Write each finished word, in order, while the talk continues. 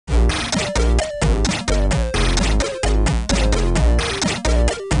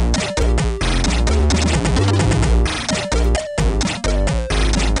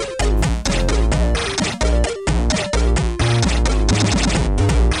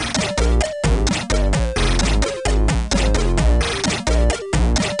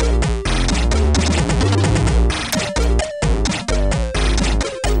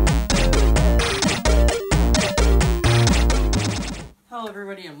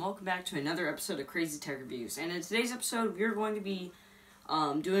welcome back to another episode of Crazy Tech Reviews. And in today's episode, we're going to be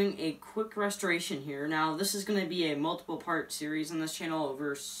doing a quick restoration here. Now, this is going to be a multiple-part series on this channel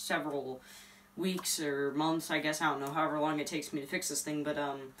over several weeks or months, I guess. I don't know, however long it takes me to fix this thing. But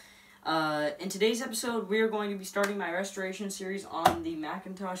in today's episode, we're going to be starting my restoration series on the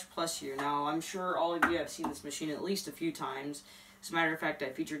Macintosh Plus here. Now, I'm sure all of you have seen this machine at least a few times. As a matter of fact, I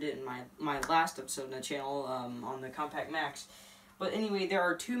featured it in my last episode on the channel on the Compact Macs. But anyway, there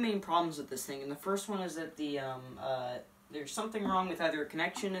are two main problems with this thing, and the first one is that there's something wrong with either a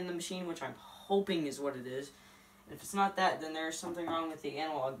connection in the machine, which I'm hoping is what it is. And if it's not that, then there's something wrong with the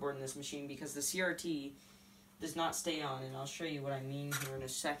analog board in this machine, because the CRT does not stay on, and I'll show you what I mean here in a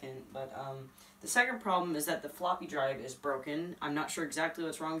second. But the second problem is that the floppy drive is broken. I'm not sure exactly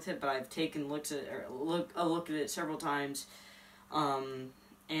what's wrong with it, but I've taken a look at it several times.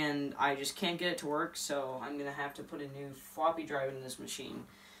 And I just can't get it to work, so I'm going to have to put a new floppy drive in this machine,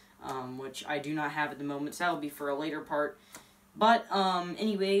 which I do not have at the moment, so that will be for a later part. But,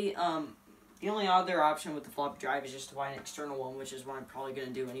 anyway, the only other option with the floppy drive is just to buy an external one, which is what I'm probably going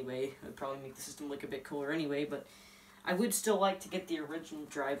to do anyway. It would probably make the system look a bit cooler anyway, but I would still like to get the original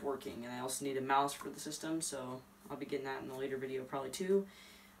drive working, and I also need a mouse for the system, so I'll be getting that in a later video probably too.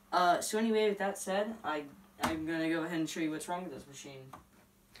 So anyway, with that said, I'm going to go ahead and show you what's wrong with this machine.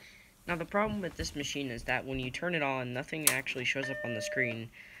 Now, the problem with this machine is that when you turn it on, nothing actually shows up on the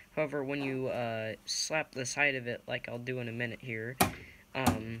screen. However, when you slap the side of it, like I'll do in a minute here,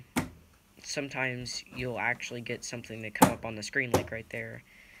 sometimes you'll actually get something to come up on the screen, like right there,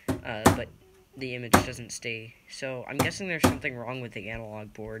 but the image doesn't stay. So I'm guessing there's something wrong with the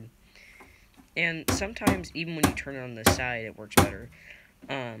analog board. And sometimes, even when you turn it on the side, it works better.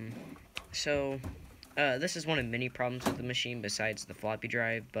 This is one of many problems with the machine besides the floppy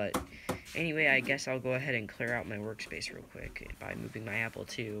drive, but anyway, I guess I'll go ahead and clear out my workspace real quick by moving my Apple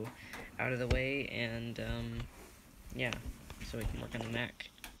II out of the way, and, yeah, so we can work on the Mac.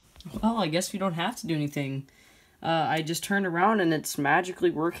 Well, I guess we don't have to do anything. I just turned around and it's magically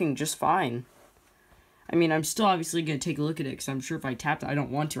working just fine. I mean, I'm still obviously going to take a look at it, because I'm sure if I tapped it, I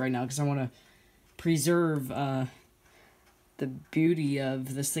don't want to right now, because I want to preserve, the beauty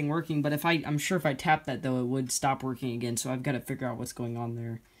of this thing working, but I'm sure if I tap that, though, it would stop working again, so I've got to figure out what's going on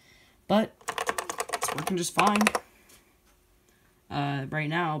there. But it's working just fine right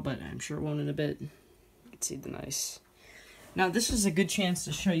now, but I'm sure it won't in a bit. Let's see the nice. Now, this is a good chance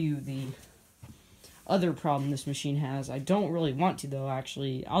to show you the other problem this machine has. I don't really want to, though,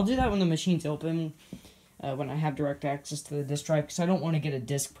 actually. I'll do that when the machine's open, when I have direct access to the disk drive, because I don't want to get a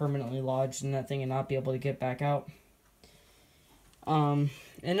disk permanently lodged in that thing and not be able to get back out.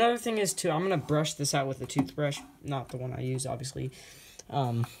 Another thing is, too, I'm going to brush this out with a toothbrush, not the one I use, obviously,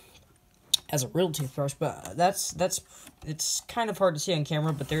 as a real toothbrush, but it's kind of hard to see on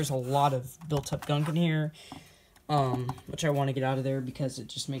camera, but there's a lot of built-up gunk in here, which I want to get out of there, because it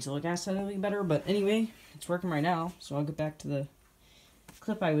just makes it look aesthetically better. But anyway, it's working right now, so I'll get back to the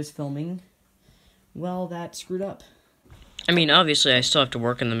clip I was filming. Well, that screwed up. I mean, obviously, I still have to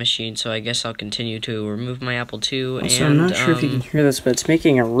work on the machine, so I guess I'll continue to remove my Apple II. So I'm not sure if you can hear this, but it's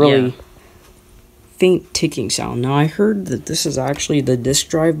making a really faint ticking sound. Now, I heard that this is actually the disk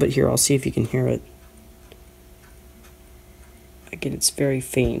drive, but here, I'll see if you can hear it. Again, it's very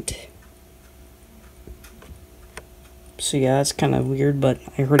faint. So yeah, that's kind of weird, but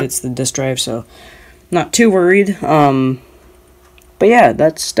I heard it's the disk drive, so not too worried. But yeah,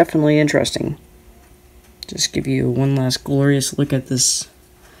 that's definitely interesting. Just give you one last glorious look at this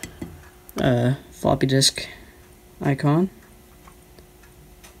floppy disk icon.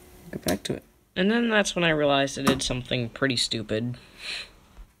 Get back to it. And then that's when I realized I did something pretty stupid.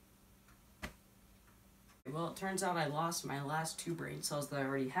 Well, it turns out I lost my last 2 brain cells that I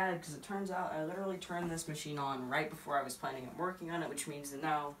already had, because it turns out I literally turned this machine on right before I was planning on working on it, which means that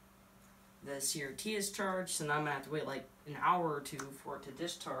now the CRT is charged, so now I'm going to have to wait like an hour or two for it to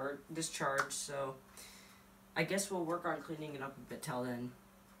discharge, so I guess we'll work on cleaning it up a bit till then.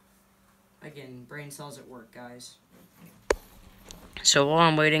 Again, brain cells at work, guys. So while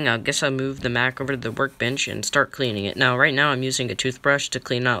I'm waiting, I guess I'll move the Mac over to the workbench and start cleaning it. Now, right now, I'm using a toothbrush to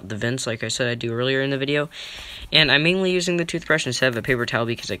clean out the vents, like I said I'd do earlier in the video. And I'm mainly using the toothbrush instead of a paper towel,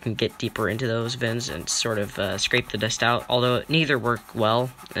 because I can get deeper into those vents and sort of scrape the dust out, although neither work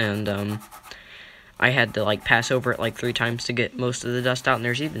well, and I had to, like, pass over it, like, 3 times to get most of the dust out, and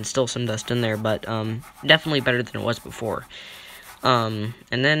there's even still some dust in there, but, definitely better than it was before. And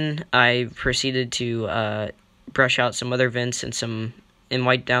then I proceeded to, brush out some other vents and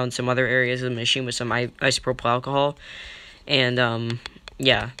wipe down some other areas of the machine with some isopropyl alcohol, and,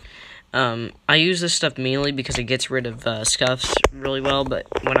 yeah. I use this stuff mainly because it gets rid of scuffs really well, but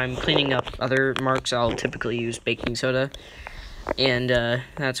when I'm cleaning up other marks, I'll typically use baking soda, and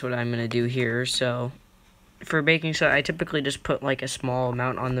that's what I'm going to do here. So for baking soda, I typically just put like a small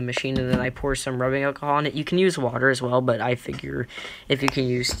amount on the machine, and then I pour some rubbing alcohol on it. You can use water as well, but I figure if you can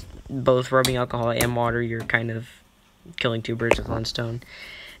use both rubbing alcohol and water, you're kind of killing two birds with one stone.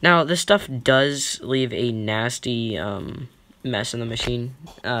 Now, this stuff does leave a nasty mess in the machine,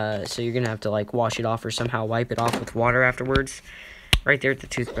 so you're gonna have to like wash it off or somehow wipe it off with water afterwards. Right there at the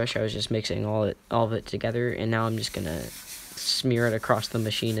toothbrush, I was just mixing all of it together, and now I'm just gonna smear it across the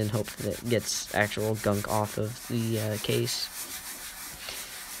machine and hope that it gets actual gunk off of the case.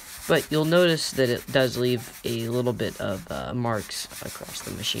 But you'll notice that it does leave a little bit of marks across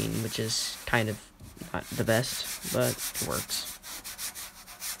the machine, which is kind of not the best, but it works.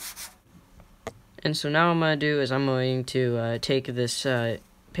 And so now what I'm going to do is I'm going to take this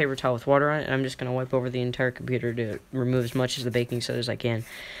paper towel with water on it, and I'm just going to wipe over the entire computer to remove as much of the baking soda as I can.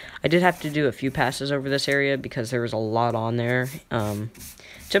 I did have to do a few passes over this area because there was a lot on there.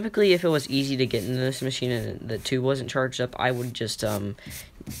 Typically, if it was easy to get into this machine and the tube wasn't charged up, I would just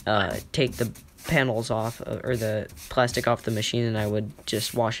take the panels off, or the plastic off the machine, and I would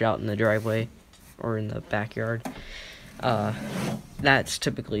just wash it out in the driveway or in the backyard. That's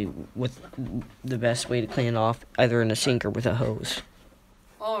typically with the best way to clean it off, either in a sink or with a hose.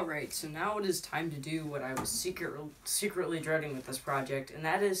 Alright, so now it is time to do what I was secretly dreading with this project, and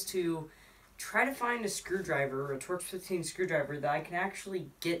that is to try to find a screwdriver, a Torx 15 screwdriver, that I can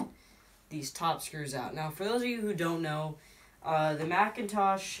actually get these top screws out. Now, for those of you who don't know, the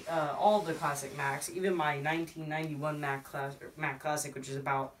Macintosh, all the classic Macs, even my 1991 Mac Classic, which is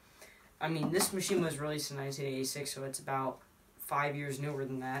about, I mean, this machine was released in 1986, so it's about 5 years newer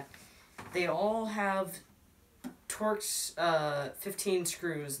than that. They all have Torx 15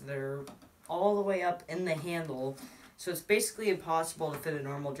 screws that are all the way up in the handle, so it's basically impossible to fit a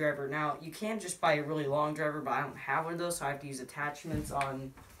normal driver. Now, you can just buy a really long driver, but I don't have one of those, so I have to use attachments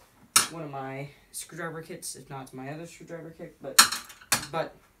on one of my screwdriver kits, if not my other screwdriver kit.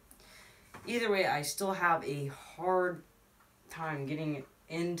 But either way, I still have a hard time getting it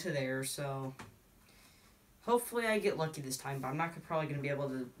into there, so hopefully I get lucky this time, but I'm not probably going to be able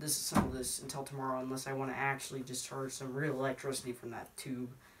to disassemble this until tomorrow unless I want to actually discharge some real electricity from that tube.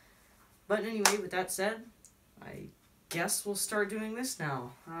 But anyway, with that said, I guess we'll start doing this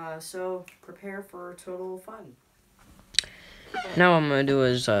now. So prepare for total fun. Now what I'm going to do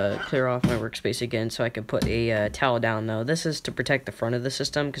is clear off my workspace again so I can put a towel down. Now this is to protect the front of the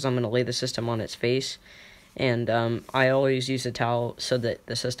system because I'm going to lay the system on its face. And I always use a towel so that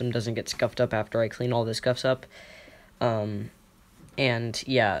the system doesn't get scuffed up after I clean all the scuffs up. And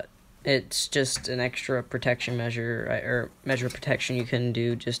yeah, it's just an extra protection measure, or measure of protection you can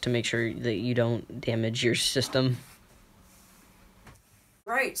do just to make sure that you don't damage your system.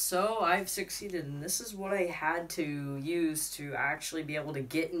 Right, so I've succeeded, and this is what I had to use to actually be able to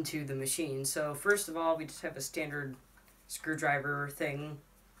get into the machine. So first of all, we just have a standard screwdriver thing.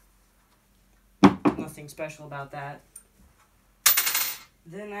 Nothing special about that.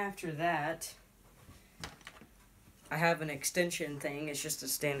 Then after that, I have an extension thing. It's just a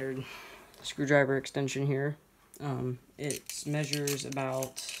standard screwdriver extension here. It measures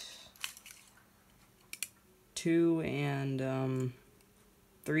about 2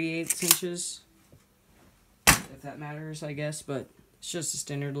 3/8 inches, if that matters, I guess, but it's just a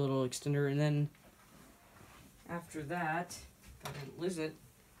standard little extender. And then after that, if I didn't lose it,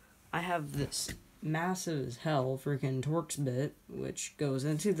 I have this massive as hell freaking Torx bit, which goes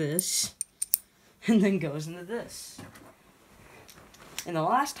into this, and then goes into this. And the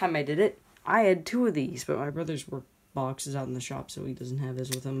last time I did it, I had 2 of these, but my brother's work box is out in the shop, so he doesn't have his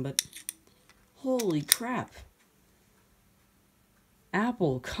with him, but holy crap.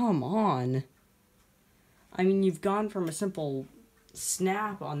 Apple, come on. I mean, you've gone from a simple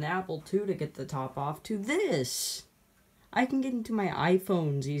snap on the Apple II to get the top off to this. I can get into my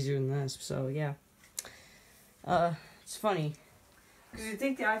iPhones easier than this, so yeah. It's funny, because you'd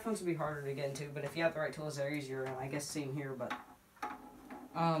think the iPhones would be harder to get into, but if you have the right tools, they're easier, and I guess same here, but,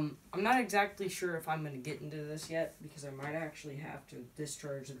 I'm not exactly sure if I'm going to get into this yet, because I might actually have to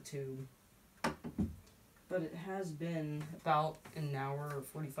discharge the tube, but it has been about an hour or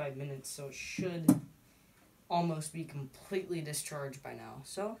 45 minutes, so it should almost be completely discharged by now,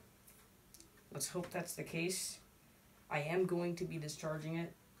 so let's hope that's the case. I am going to be discharging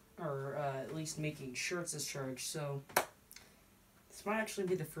it, or at least making sure it's discharged, so this might actually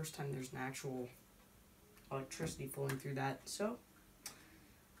be the first time there's an actual electricity flowing through that, so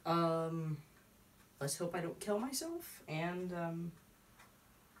let's hope I don't kill myself, and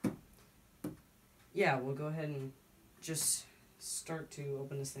yeah, we'll go ahead and just start to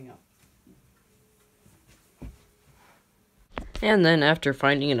open this thing up. And then after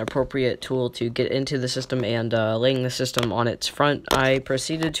finding an appropriate tool to get into the system and laying the system on its front, I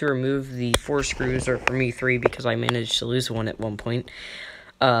proceeded to remove the 4 screws, or for me 3 because I managed to lose one at one point,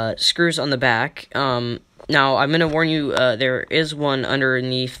 screws on the back. Now, I'm going to warn you, there is one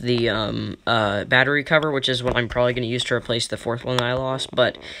underneath the battery cover, which is what I'm probably going to use to replace the 4th one that I lost,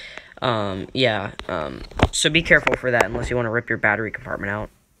 but so be careful for that unless you want to rip your battery compartment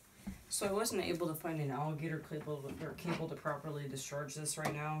out. So I wasn't able to find an alligator cable to properly discharge this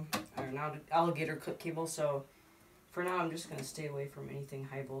right now, or not an alligator clip cable, so for now I'm just going to stay away from anything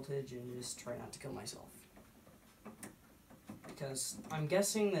high voltage and just try not to kill myself. Because I'm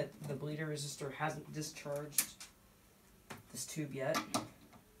guessing that the bleeder resistor hasn't discharged this tube yet, but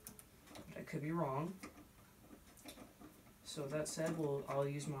I could be wrong. So with that said, I'll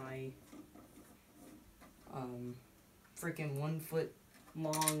use my freaking 1 foot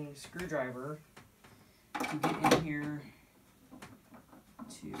long screwdriver to get in here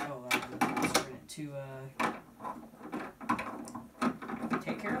to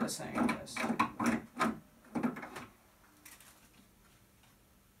take care of this thing, I guess.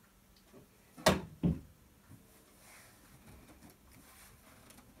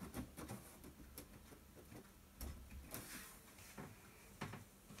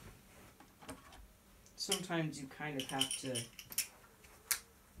 Sometimes you kind of have to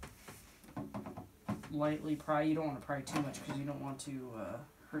lightly pry. You don't want to pry too much because you don't want to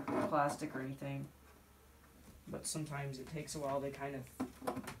hurt the plastic or anything. But sometimes it takes a while to kind of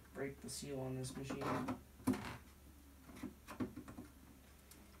break the seal on this machine.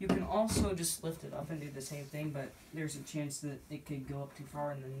 You can also just lift it up and do the same thing, but there's a chance that it could go up too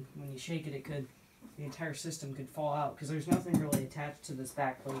far, and then when you shake it, the entire system could fall out because there's nothing really attached to this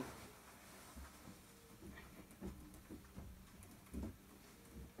back plate.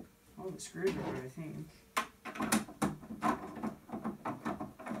 Oh, the screwdriver, I think.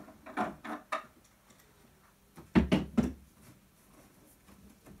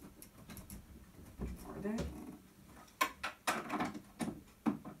 Are they?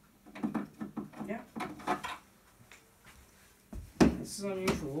 Yeah. This is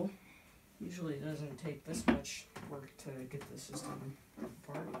unusual. Usually it doesn't take this much work to get the system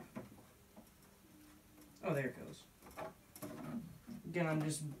apart. Oh, there it goes. Again, I'm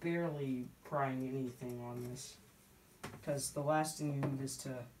just barely prying anything on this, because the last thing you need is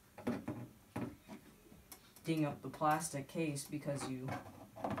to ding up the plastic case because you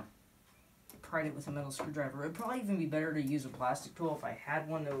pried it with a metal screwdriver. It would probably even be better to use a plastic tool if I had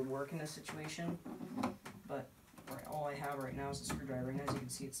one that would work in this situation, but all I have right now is a screwdriver, and as you can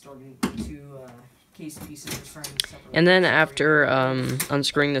see, it's starting to case pieces are starting to separate. And then after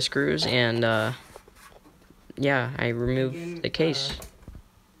unscrewing the screws and yeah, I removed the case.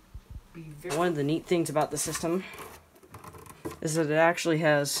 One of the neat things about the system is that it actually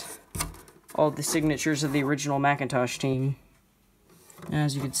has all the signatures of the original Macintosh team.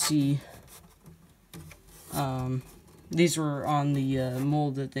 As you can see, these were on the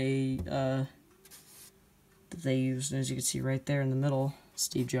mold that they used. As you can see right there in the middle,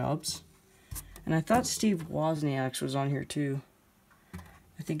 Steve Jobs. And I thought Steve Wozniak's was on here too.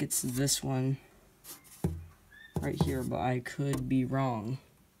 I think it's this one right here, but I could be wrong.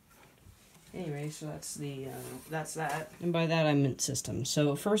 Anyway, so that's that. And by that I meant system.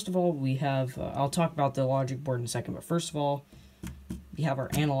 So first of all, we have, I'll talk about the logic board in a second, but first of all, we have our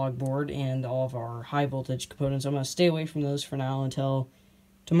analog board and all of our high voltage components. I'm going to stay away from those for now until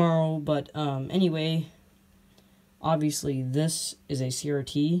tomorrow, but anyway, obviously this is a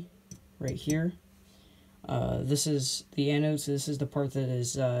CRT right here. This is the anode, so this is the part that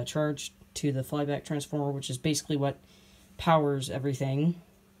is charged to the flyback transformer, which is basically what powers everything.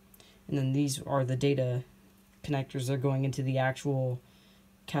 And then these are the data connectors that are going into the actual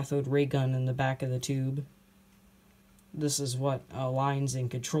cathode ray gun in the back of the tube. This is what aligns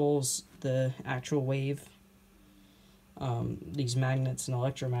and controls the actual wave. These magnets and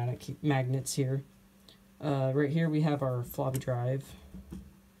electromagnetic magnets here. Right here we have our floppy drive.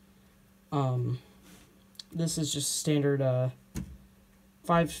 This is just standard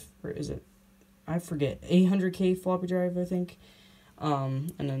 800K floppy drive, I think.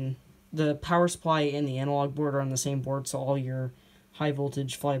 And then the power supply and the analog board are on the same board, so all your high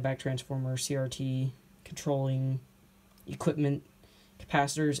voltage flyback transformer, CRT, controlling equipment,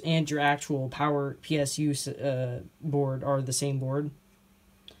 capacitors, and your actual power PSU board are the same board.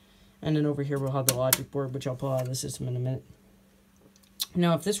 And then over here we'll have the logic board, which I'll pull out of the system in a minute.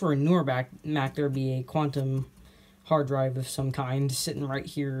 Now, if this were a newer Mac, there would be a quantum hard drive of some kind sitting right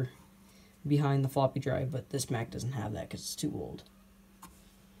here behind the floppy drive, but this Mac doesn't have that because it's too old.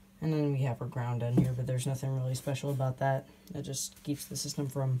 And then we have our ground down here, but there's nothing really special about that. It just keeps the system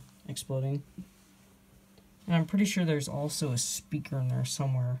from exploding. And I'm pretty sure there's also a speaker in there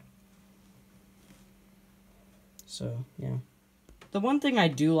somewhere. So, yeah. The one thing I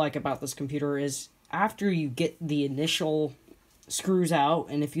do like about this computer is after you get the initial screws out,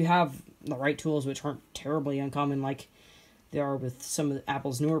 and if you have the right tools, which aren't terribly uncommon like they are with some of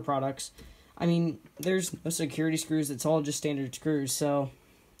Apple's newer products, I mean, there's no security screws, it's all just standard screws, so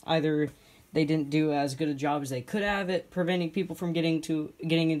either they didn't do as good a job as they could have at preventing people from getting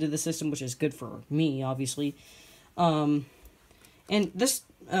into the system, which is good for me, obviously. And this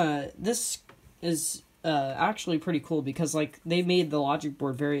is actually pretty cool because, like, they made the logic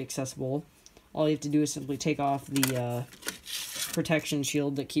board very accessible. All you have to do is simply take off the protection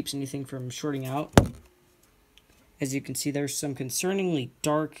shield that keeps anything from shorting out. As you can see, there's some concerningly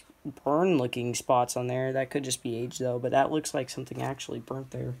dark burn-looking spots on there. That could just be age, though, but that looks like something actually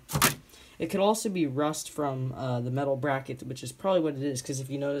burnt there. It could also be rust from the metal bracket, which is probably what it is, because if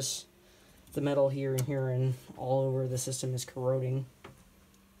you notice, the metal here and all over the system is corroding.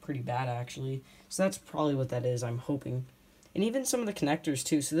 Pretty bad, actually. So that's probably what that is, I'm hoping. And even some of the connectors,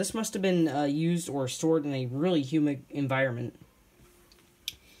 too. So this must have been used or stored in a really humid environment.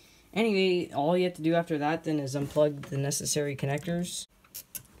 Anyway, all you have to do after that, then, is unplug the necessary connectors.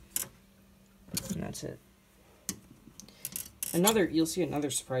 And that's it. You'll see another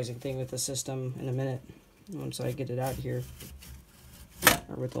surprising thing with the system in a minute, once I get it out here.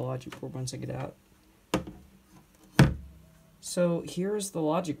 Or with the logic board once I get it out. So here's the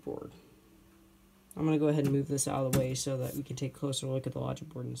logic board. I'm going to go ahead and move this out of the way so that we can take a closer look at the logic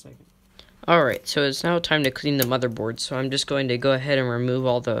board in a second. Alright, so it's now time to clean the motherboard, so I'm just going to go ahead and remove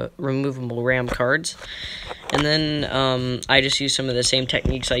all the removable RAM cards. And then I just used some of the same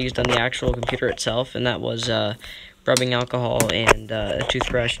techniques I used on the actual computer itself, and that was rubbing alcohol and a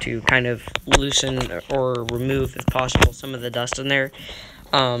toothbrush to kind of loosen or remove, if possible, some of the dust in there.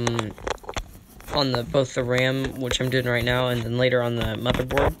 On both the RAM, which I'm doing right now, and then later on the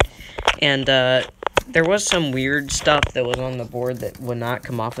motherboard. And there was some weird stuff that was on the board that would not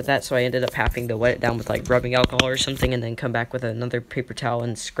come off with that, so I ended up having to wet it down with, like, rubbing alcohol or something, and then come back with another paper towel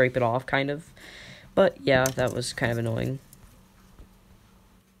and scrape it off, kind of. But, yeah, that was kind of annoying.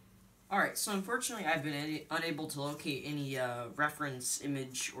 Alright, so unfortunately I've been unable to locate any reference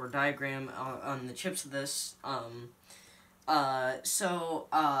image or diagram on the chips of this. So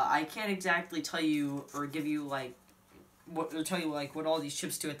I can't exactly tell you or give you, like, what all these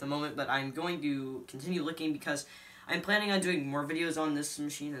chips do at the moment, but I'm going to continue looking because I'm planning on doing more videos on this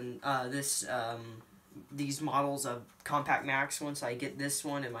machine and these models of compact Macs once I get this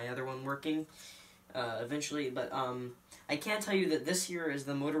one and my other one working eventually. But I can tell you that this here is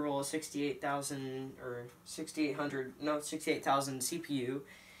the Motorola 68,000 or 6800 CPU,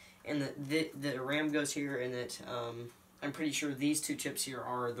 and the RAM goes here, and that I'm pretty sure these two chips here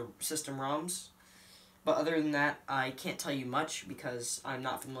are the system ROMs. But other than that, I can't tell you much because I'm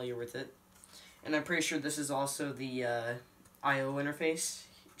not familiar with it. And I'm pretty sure this is also the I/O interface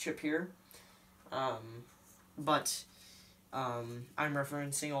chip here. I'm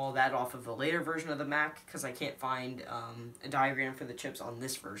referencing all that off of a later version of the Mac because I can't find a diagram for the chips on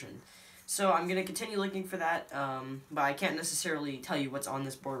this version. So I'm going to continue looking for that, but I can't necessarily tell you what's on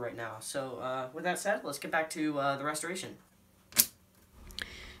this board right now. So with that said, let's get back to the restoration.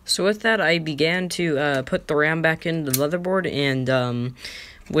 So with that, I began to put the RAM back into the motherboard, and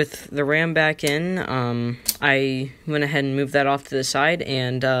with the RAM back in, I went ahead and moved that off to the side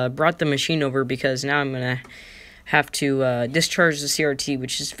and brought the machine over because now I'm going to have to discharge the CRT,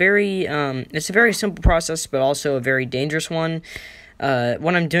 which is it's a very simple process, but also a very dangerous one.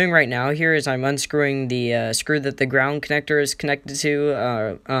 What I'm doing right now here is I'm unscrewing the screw that the ground connector is connected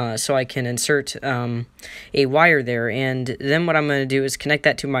to, so I can insert a wire there, and then what I'm going to do is connect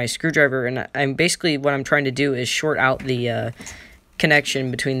that to my screwdriver, and what I'm trying to do is short out the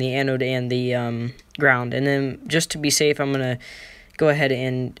connection between the anode and the ground, and then just to be safe, I'm going to go ahead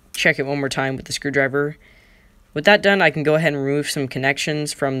and check it one more time with the screwdriver. With that done, I can go ahead and remove some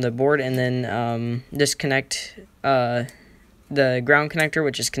connections from the board, and then disconnect the ground connector,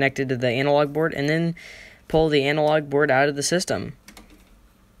 which is connected to the analog board, and then pull the analog board out of the system.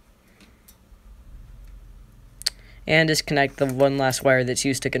 And disconnect the one last wire that's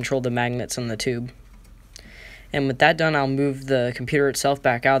used to control the magnets on the tube. And with that done, I'll move the computer itself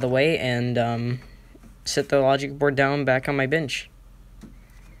back out of the way and set the logic board down back on my bench.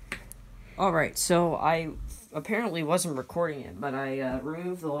 Alright, so I apparently wasn't recording it, but I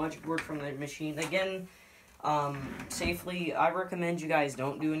removed the logic board from the machine. Again, safely. I recommend you guys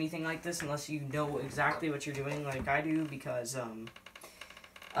don't do anything like this unless you know exactly what you're doing, like I do, because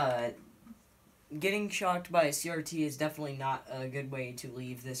getting shocked by a CRT is definitely not a good way to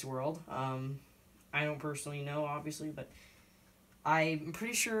leave this world. I don't personally know, obviously, but I'm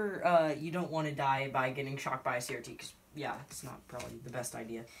pretty sure you don't want to die by getting shocked by a CRT, because, yeah, it's not probably the best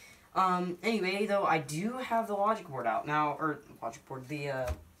idea. Anyway, though, I do have the logic board out now, or logic board, the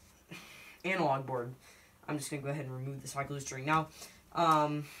analog board. I'm just going to go ahead and remove this high glue string. Now,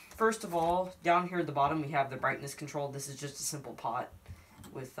 first of all, down here at the bottom, we have the brightness control. This is just a simple pot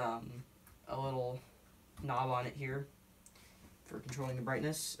with a little knob on it here for controlling the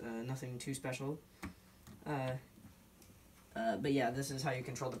brightness. Nothing too special. But yeah, this is how you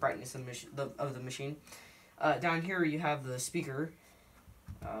control the brightness of the machine. Down here you have the speaker,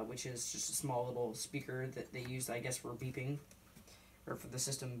 which is just a small little speaker that they use, I guess, for beeping, or for the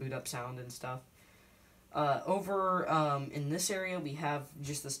system boot up sound and stuff. Over in this area we have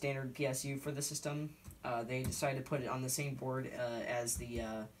just the standard PSU for the system. They decided to put it on the same board as the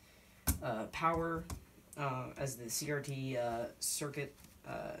power, as the CRT circuit,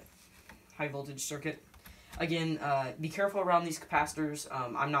 high voltage circuit. Again, be careful around these capacitors.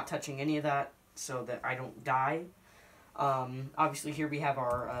 I'm not touching any of that so that I don't die. Obviously here we have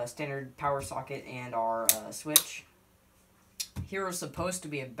our standard power socket and our switch. Here is supposed to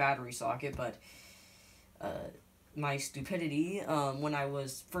be a battery socket, but my stupidity, when I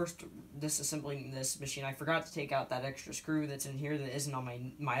was first disassembling this machine, I forgot to take out that extra screw that's in here that isn't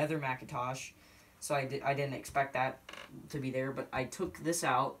on my other Macintosh, so I didn't expect that to be there, but I took this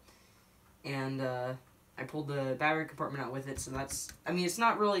out, and I pulled the battery compartment out with it, so that's, I mean, it's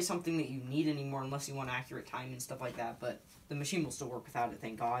not really something that you need anymore unless you want accurate time and stuff like that, but the machine will still work without it,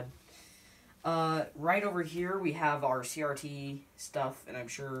 thank God. Right over here, we have our CRT stuff, and I'm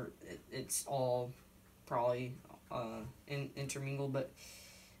sure it's all probably intermingled, but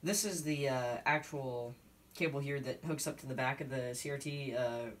this is the actual cable here that hooks up to the back of the CRT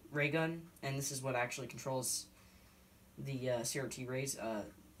ray gun, and this is what actually controls the CRT rays.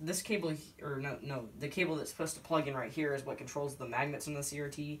 This cable, the cable that's supposed to plug in right here is what controls the magnets on the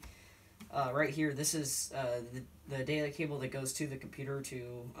CRT. Right here, this is the data cable that goes to the computer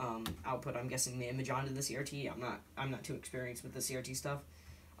to output, I'm guessing, the image onto the CRT. I'm not too experienced with the CRT stuff,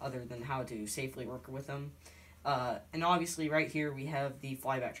 other than how to safely work with them. And obviously, right here we have the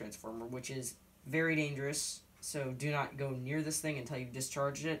flyback transformer, which is very dangerous. So do not go near this thing until you've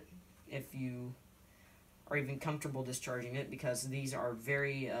discharged it, if you are even comfortable discharging it, because these are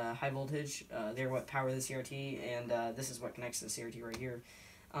very high voltage. They're what power the CRT, and this is what connects to the CRT right here.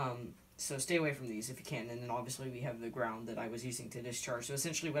 So stay away from these if you can. And then obviously we have the ground that I was using to discharge. So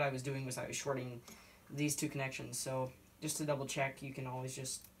essentially what I was doing was I was shorting these two connections. So just to double check, you can always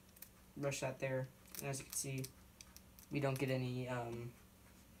just rush that there. And as you can see, we don't get any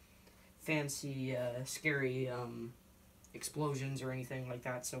fancy, scary explosions or anything like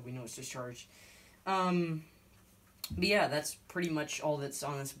that, so we know it's discharged. But yeah, that's pretty much all that's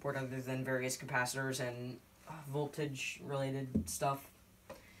on this board, other than various capacitors and voltage-related stuff.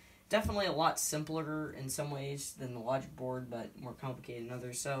 Definitely a lot simpler in some ways than the logic board, but more complicated in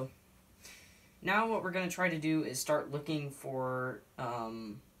others. So now what we're going to try to do is start looking for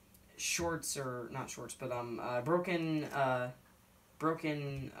shorts, or not shorts, but broken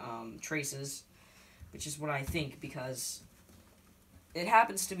traces, which is what I think, because it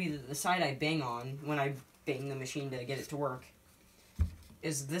happens to be that the side I bang on when I bang the machine to get it to work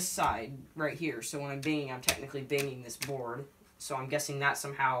is this side right here. So when I'm banging, I'm technically banging this board. So I'm guessing that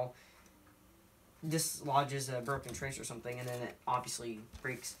somehow dislodges a broken trace or something, and then it obviously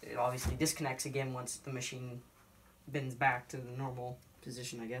breaks. It obviously disconnects again once the machine bends back to the normal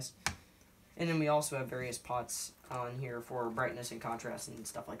position, I guess. And then we also have various pots on here for brightness and contrast and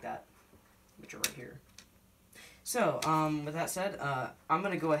stuff like that, which are right here. So, with that said, I'm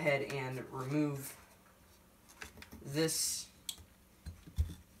going to go ahead and remove this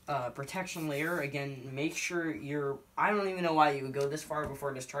protection layer. Again, make sure I don't even know why you would go this far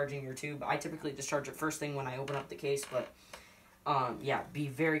before discharging your tube. I typically discharge it first thing when I open up the case, but yeah, be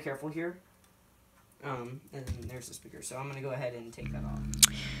very careful here. And there's the speaker, so I'm going to go ahead and take that off.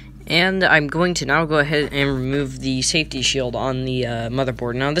 And I'm going to now go ahead and remove the safety shield on the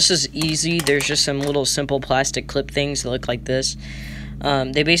motherboard. Now this is easy. There's just some little simple plastic clip things that look like this.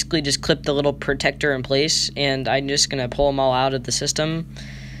 They basically just clip the little protector in place, and I'm just going to pull them all out of the system.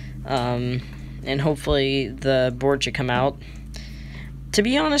 And hopefully the board should come out. To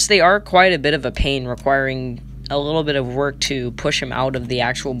be honest, they are quite a bit of a pain, requiring a little bit of work to push them out of the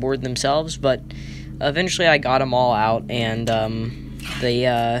actual board themselves, but eventually I got them all out, and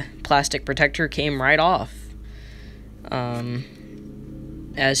the plastic protector came right off.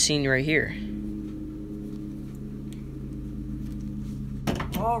 as seen right here.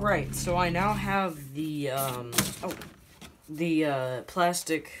 Alright, so I now have the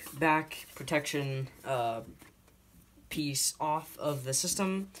plastic back protection piece off of the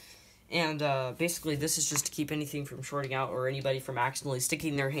system, and basically this is just to keep anything from shorting out or anybody from accidentally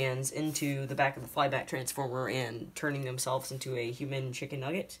sticking their hands into the back of the flyback transformer and turning themselves into a human chicken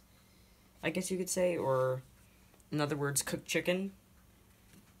nugget, I guess you could say, or in other words, cooked chicken.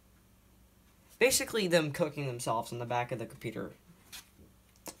 Basically them cooking themselves in the back of the computer.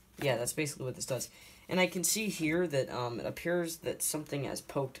 Yeah, that's basically what this does. And I can see here that it appears that something has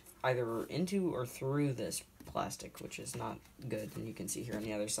poked either into or through this plastic, which is not good. And you can see here on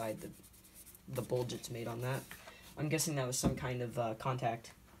the other side the bulge it's made on that. I'm guessing that was some kind of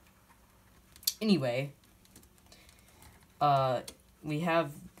contact. Anyway, we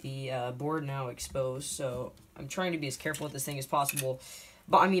have the board now exposed, so I'm trying to be as careful with this thing as possible.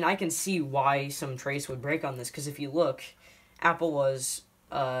 But, I mean, I can see why some trace would break on this, because if you look, Apple was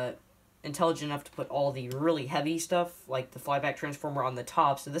intelligent enough to put all the really heavy stuff, like the flyback transformer, on the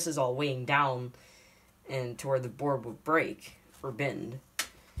top, so this is all weighing down and to where the board would break or bend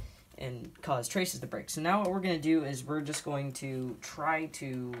and cause traces to break. So now what we're going to do is we're just going to try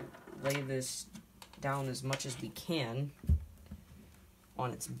to lay this down as much as we can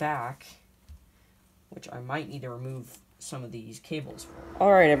on its back, which I might need to remove some of these cables.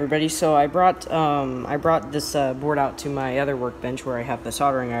 Alright everybody, so I brought this board out to my other workbench where I have the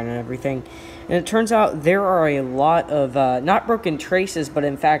soldering iron and everything, and it turns out there are a lot of not broken traces, but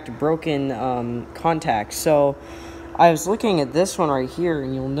in fact broken contacts. So I was looking at this one right here,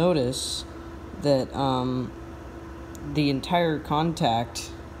 and you'll notice that the entire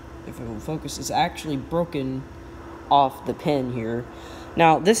contact, if it will focus, is actually broken off the pin here.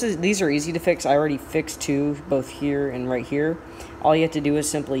 Now, these are easy to fix. I already fixed two, both here and right here. All you have to do is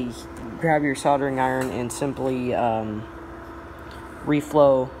simply grab your soldering iron and simply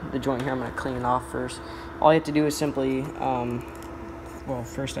reflow the joint here. I'm going to clean it off first. All you have to do is simply, well,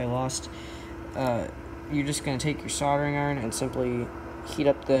 first I lost. You're just going to take your soldering iron and simply heat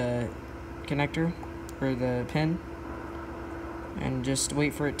up the connector, or the pin, and just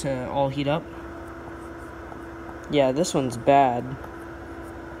wait for it to all heat up. Yeah, this one's bad.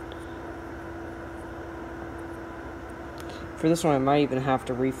 For this one, I might even have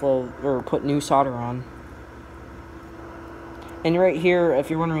to reflow or put new solder on. And right here, if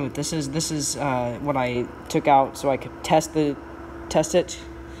you're wondering what this is what I took out so I could test it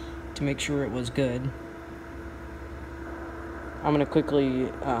to make sure it was good. I'm going to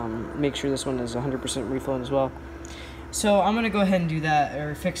quickly make sure this one is 100% reflowing as well. So I'm going to go ahead and do that,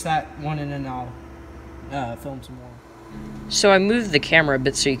 or fix that one, and then I'll film some more. So I moved the camera a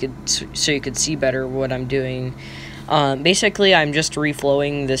bit so you could see better what I'm doing. Basically, I'm just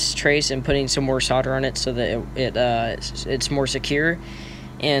reflowing this trace and putting some more solder on it so that it's more secure,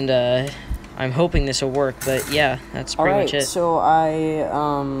 and I'm hoping this will work. But yeah, that's pretty much it. So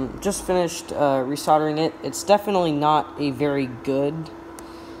I just finished resoldering it. It's definitely not a very good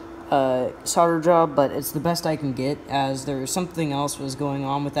solder job, but it's the best I can get, as there's something else was going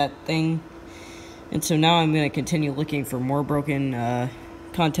on with that thing. And so now I'm going to continue looking for more broken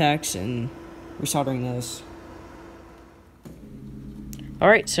contacts and resoldering those.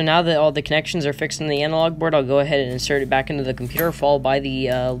 Alright, so now that all the connections are fixed in the analog board, I'll go ahead and insert it back into the computer, followed by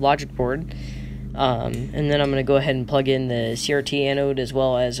the logic board. And then I'm going to go ahead and plug in the CRT anode, as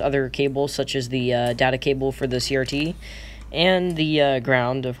well as other cables, such as the data cable for the CRT, and the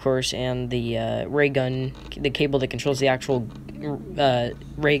ground, of course, and the ray gun, the cable that controls the actual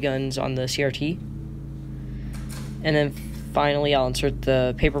ray guns on the CRT. And then finally, I'll insert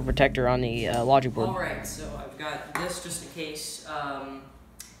the paper protector on the logic board. Alright, so I've got this just in case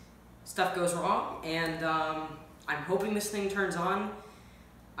stuff goes wrong, and I'm hoping this thing turns on.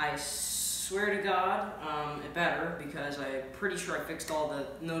 I swear to God it better, because I'm pretty sure I fixed all the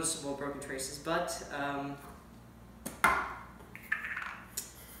noticeable broken traces, but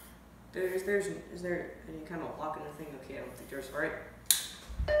is there any kind of lock in the thing? Okay, I don't think there's. Alright.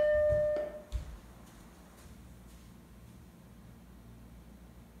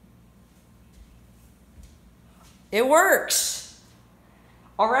 It works!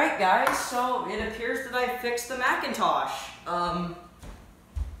 Alright guys, so it appears that I fixed the Macintosh.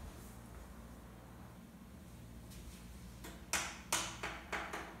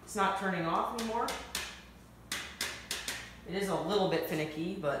 It's not turning off anymore. It is a little bit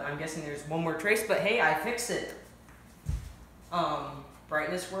finicky, but I'm guessing there's one more trace, but hey, I fixed it.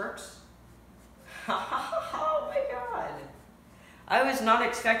 Brightness works. Oh my god. I was not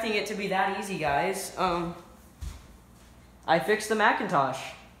expecting it to be that easy, guys. I fixed the Macintosh.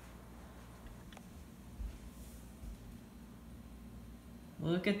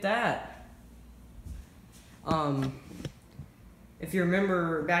 Look at that. If you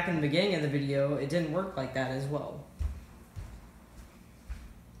remember back in the beginning of the video, it didn't work like that as well.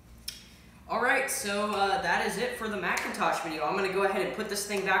 Alright, so that is it for the Macintosh video. I'm going to go ahead and put this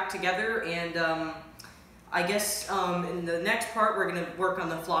thing back together, and I guess in the next part we're going to work on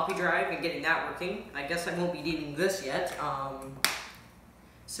the floppy drive and getting that working. I guess I won't be needing this yet. I'm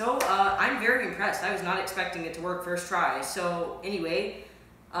very impressed. I was not expecting it to work first try. So anyway,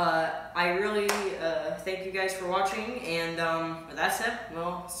 I really thank you guys for watching, and with that said,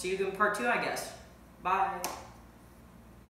 we'll see you in part 2, I guess. Bye.